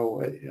saying, at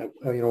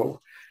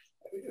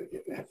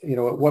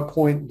what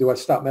point do I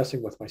stop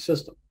messing with my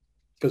system?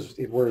 Because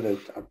we're in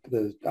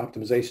the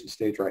optimization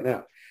stage right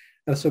now.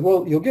 And I said,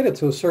 well, you'll get it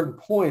to a certain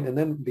point, and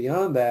then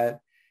beyond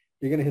that,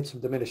 you're going to hit some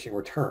diminishing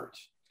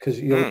returns because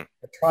you'll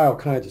try all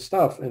kinds of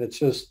stuff, and it's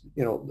just,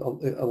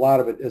 a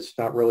lot of it is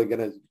not really going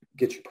to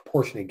get you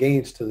proportionate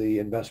gains to the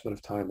investment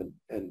of time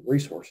and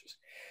resources.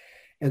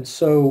 And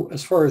so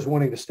as far as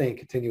wanting to stay in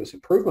continuous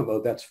improvement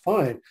mode, that's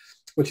fine.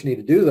 What you need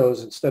to do, though,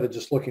 is instead of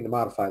just looking to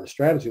modify the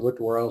strategy, look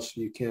to where else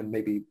you can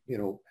maybe,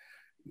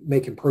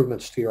 make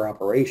improvements to your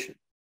operation.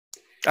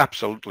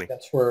 Absolutely.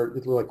 That's where,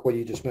 like what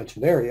you just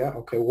mentioned there. Yeah.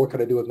 Okay. What can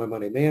I do with my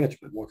money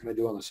management? What can I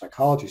do on the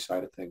psychology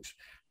side of things?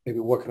 Maybe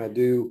what can I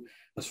do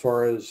as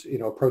far as,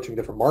 approaching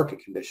different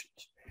market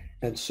conditions?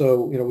 And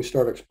so, we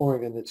started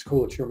exploring, and it's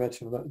cool that you're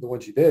mentioning the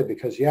ones you did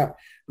because, yeah,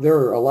 there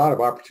are a lot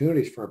of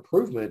opportunities for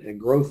improvement and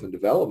growth and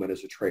development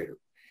as a trader.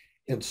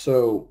 And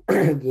so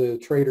the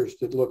traders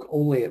that look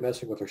only at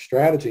messing with their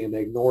strategy and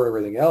they ignore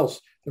everything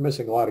else, they're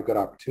missing a lot of good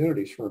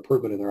opportunities for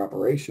improvement in their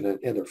operation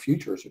and their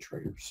future as a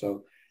trader.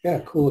 So, yeah,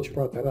 cool that you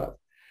brought that up.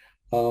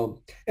 And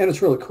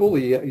it's really cool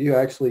that you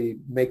actually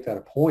make that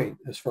a point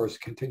as far as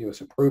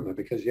continuous improvement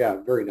because, yeah,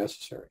 very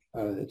necessary.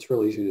 It's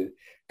really easy to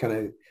kind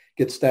of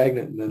get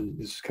stagnant and then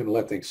just kind of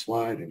let things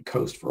slide and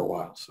coast for a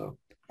while. So,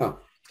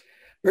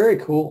 very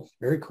cool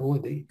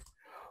indeed.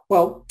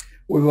 Well,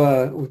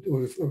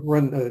 we've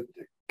run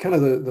kind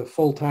of the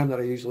full time that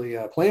I usually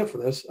plan for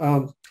this.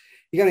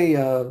 You got any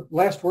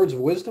last words of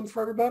wisdom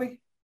for everybody?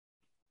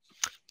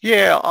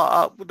 Yeah,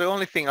 the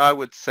only thing I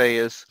would say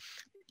is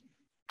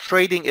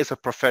trading is a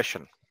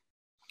profession.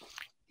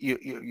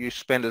 You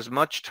spend as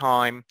much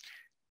time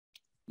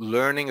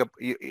learning.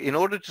 In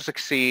order to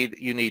succeed,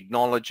 you need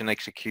knowledge and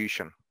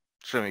execution.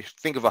 So if you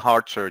think of a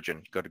heart surgeon,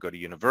 you got to go to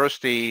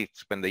university,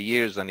 spend the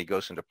years, then he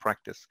goes into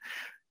practice.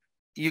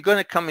 You're going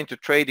to come into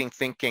trading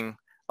thinking,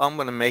 I'm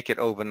going to make it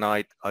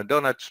overnight. I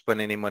don't have to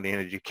spend any money in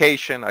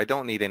education. I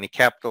don't need any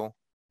capital.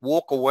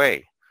 Walk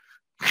away.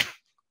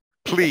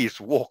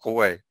 Please walk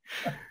away.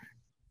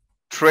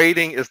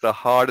 Trading is the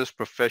hardest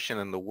profession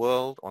in the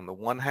world on the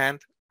one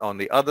hand. On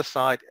the other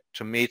side,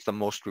 to me, it's the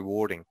most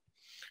rewarding.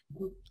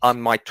 I'm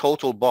my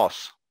total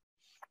boss.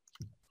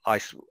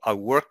 I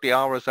work the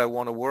hours I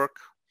want to work.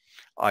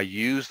 I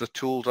use the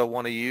tools I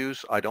want to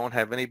use. I don't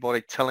have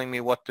anybody telling me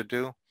what to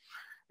do.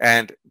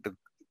 And the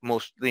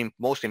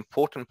most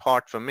important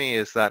part for me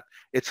is that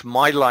it's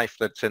my life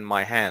that's in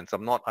my hands.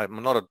 I'm not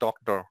a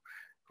doctor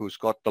who's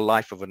got the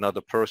life of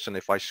another person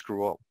if I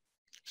screw up.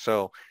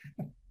 So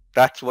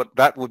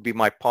that would be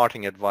my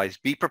parting advice.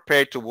 Be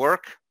prepared to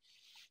work,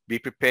 be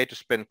prepared to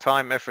spend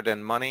time, effort,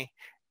 and money,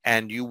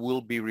 and you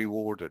will be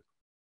rewarded.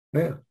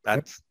 Yeah,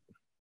 that's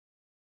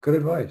good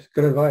advice.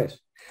 Good advice.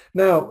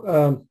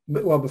 Now,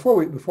 well, before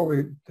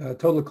we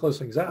totally close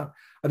things out,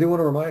 I do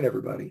want to remind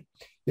everybody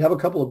you have a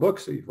couple of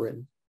books that you've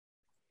written,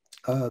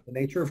 The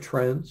Nature of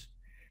Trends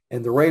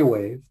and The Ray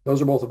Wave.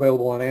 Those are both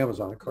available on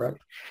Amazon,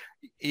 correct?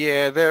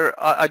 Yeah,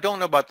 I don't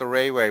know about The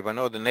Ray Wave. I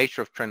know The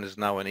Nature of Trend is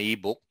now an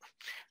ebook.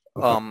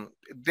 Okay.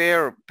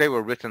 They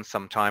were written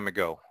some time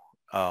ago.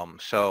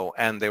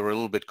 And they were a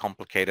little bit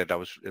complicated.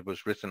 It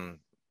was written,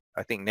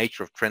 I think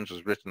Nature of Trends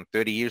was written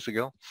 30 years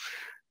ago,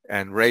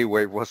 and Ray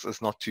Wave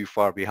is not too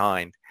far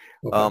behind.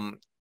 Okay.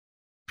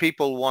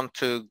 People want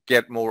to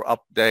get more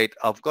update.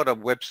 I've got a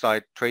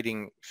website,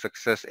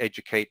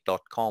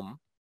 tradingsuccesseducate.com,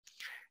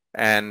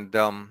 and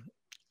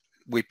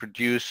we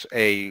produce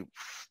a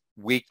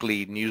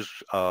weekly news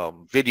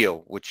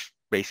video, which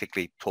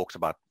basically talks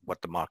about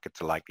what the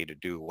markets are likely to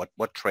do,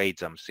 what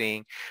trades I'm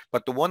seeing.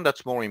 But the one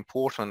that's more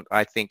important,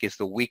 I think, is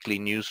the weekly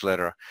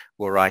newsletter,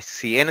 where I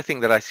see anything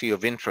that I see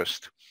of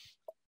interest,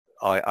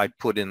 I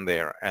put in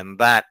there, and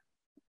that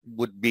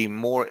would be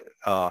more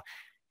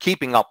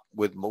keeping up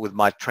with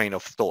my train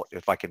of thought,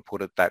 if I can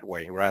put it that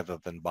way, rather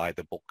than buy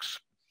the books.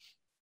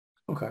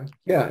 Okay.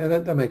 Yeah,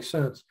 and that makes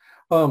sense.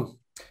 Now,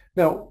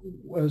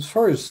 as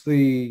far as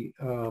the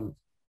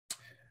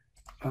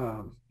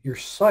your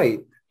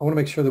site, I want to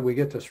make sure that we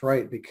get this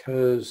right,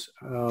 because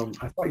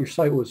I thought your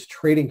site was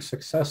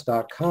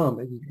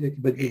tradingsuccess.com,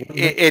 but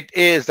it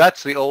is.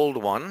 That's the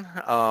old one.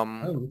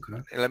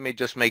 okay. Let me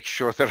just make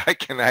sure that I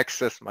can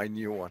access my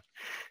new one.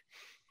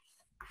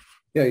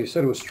 Yeah, you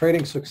said it was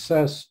Trading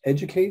Success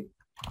Educate?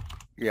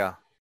 Yeah.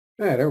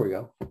 Yeah, there we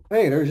go.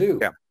 Hey, there's you.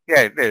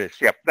 Yeah, it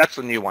is. Yep, that's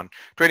the new one.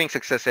 Trading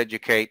Success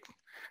Educate.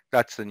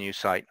 That's the new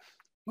site.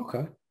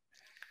 Okay.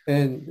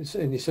 And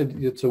you said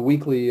it's a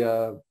weekly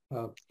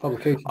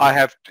publication.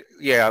 I've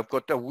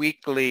got a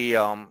weekly,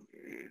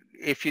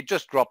 if you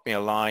just drop me a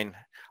line,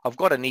 I've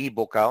got an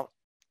ebook out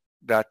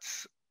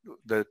that's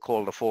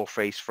called the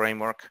four-phase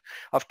framework.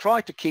 I've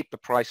tried to keep the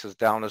prices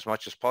down as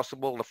much as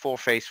possible. The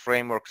four-phase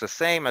framework's the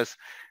same as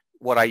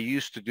what I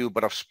used to do,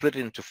 but I've split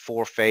it into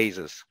 4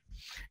 phases.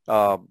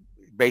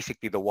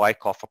 Basically the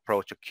Wyckoff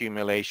approach: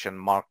 accumulation,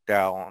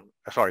 markup,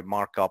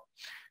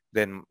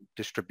 then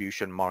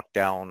distribution,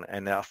 markdown.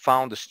 And I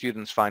found the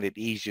students find it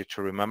easier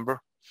to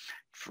remember,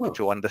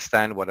 to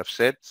understand what I've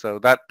said. So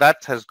that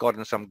has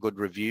gotten some good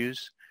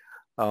reviews.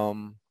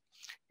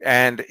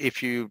 And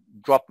if you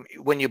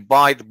when you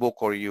buy the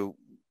book, or you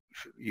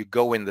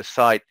go in the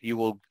site, you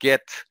will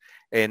get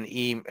an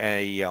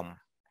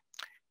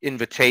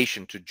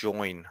invitation to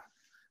join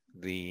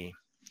the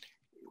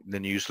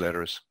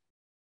newsletters.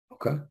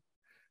 Okay.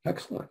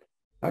 Excellent.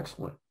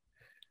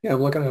 Yeah,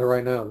 I'm looking at it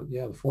right now.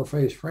 Yeah, the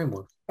 4-phase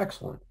framework.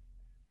 Excellent.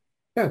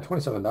 Yeah,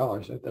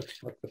 $27.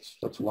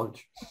 That's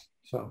lunch.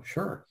 So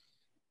sure.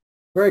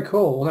 Very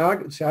cool. Well, now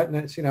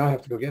now I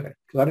have to go get it,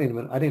 because I didn't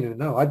even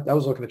know. I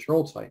was looking at your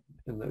old site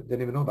and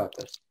didn't even know about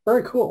this.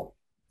 Very cool.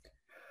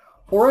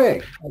 Well,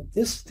 Ray,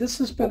 this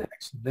has been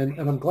excellent,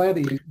 and I'm glad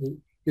that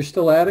you're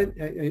still at it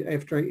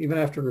even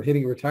after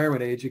hitting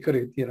retirement age. You could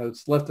have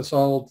it's left us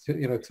all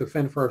to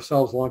fend for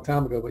ourselves a long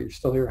time ago, but you're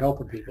still here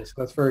helping people. So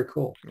that's very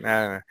cool.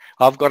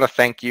 I've got to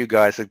thank you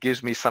guys. It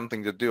gives me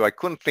something to do. I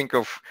couldn't think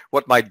of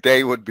what my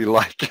day would be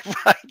like if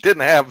I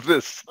didn't have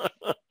this.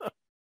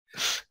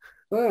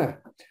 Yeah.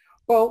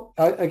 Well,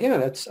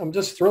 again, I'm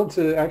just thrilled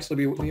to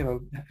actually be,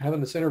 having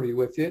this interview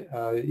with you.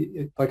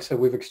 Like I said,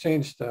 we've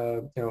exchanged,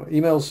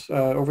 emails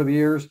over the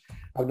years.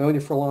 I've known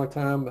you for a long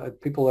time.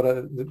 People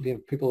that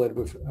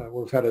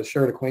we've had a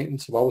shared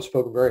acquaintance have always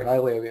spoken very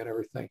highly of you and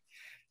everything.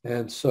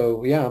 And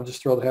so, yeah, I'm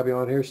just thrilled to have you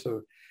on here.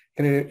 So,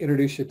 can I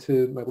introduce you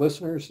to my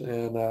listeners?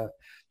 And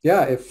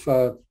if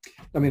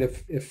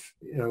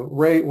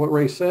Ray, what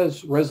Ray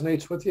says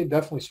resonates with you,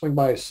 definitely swing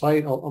by his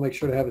site. I'll make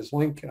sure to have his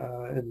link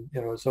and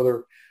his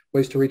other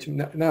ways to reach him.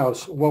 Now,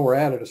 while we're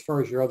at it, as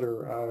far as your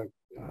other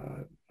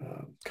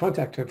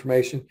contact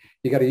information,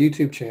 you got a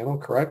YouTube channel,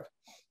 correct?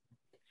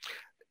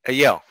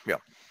 Yeah.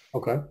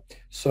 Okay.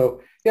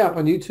 So, yeah,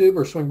 on YouTube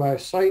or swing by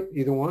his site,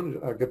 either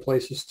one, good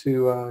places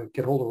to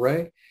get hold of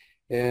Ray.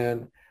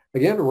 And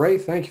again, Ray,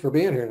 thank you for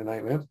being here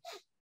tonight, man.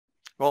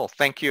 Well,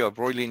 thank you. I've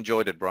really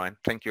enjoyed it, Brian.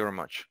 Thank you very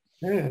much.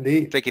 Yeah,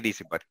 indeed. Take it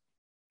easy, bud.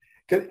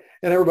 Good.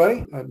 And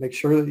everybody, make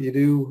sure that you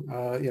do,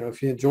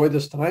 if you enjoyed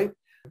this tonight,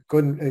 go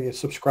ahead and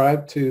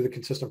subscribe to the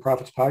Consistent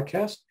Profits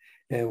Podcast,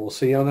 and we'll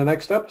see you on the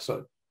next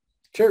episode.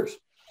 Cheers.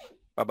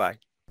 Bye-bye.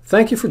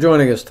 Thank you for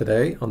joining us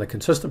today on the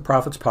Consistent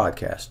Profits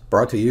Podcast,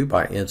 brought to you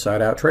by Inside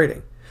Out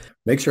Trading.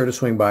 Make sure to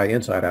swing by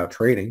Inside Out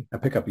Trading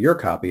and pick up your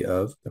copy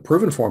of The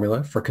Proven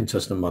Formula for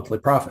Consistent Monthly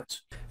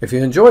Profits. If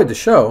you enjoyed the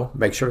show,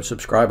 make sure to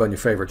subscribe on your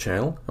favorite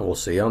channel, and we'll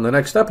see you on the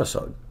next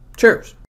episode. Cheers.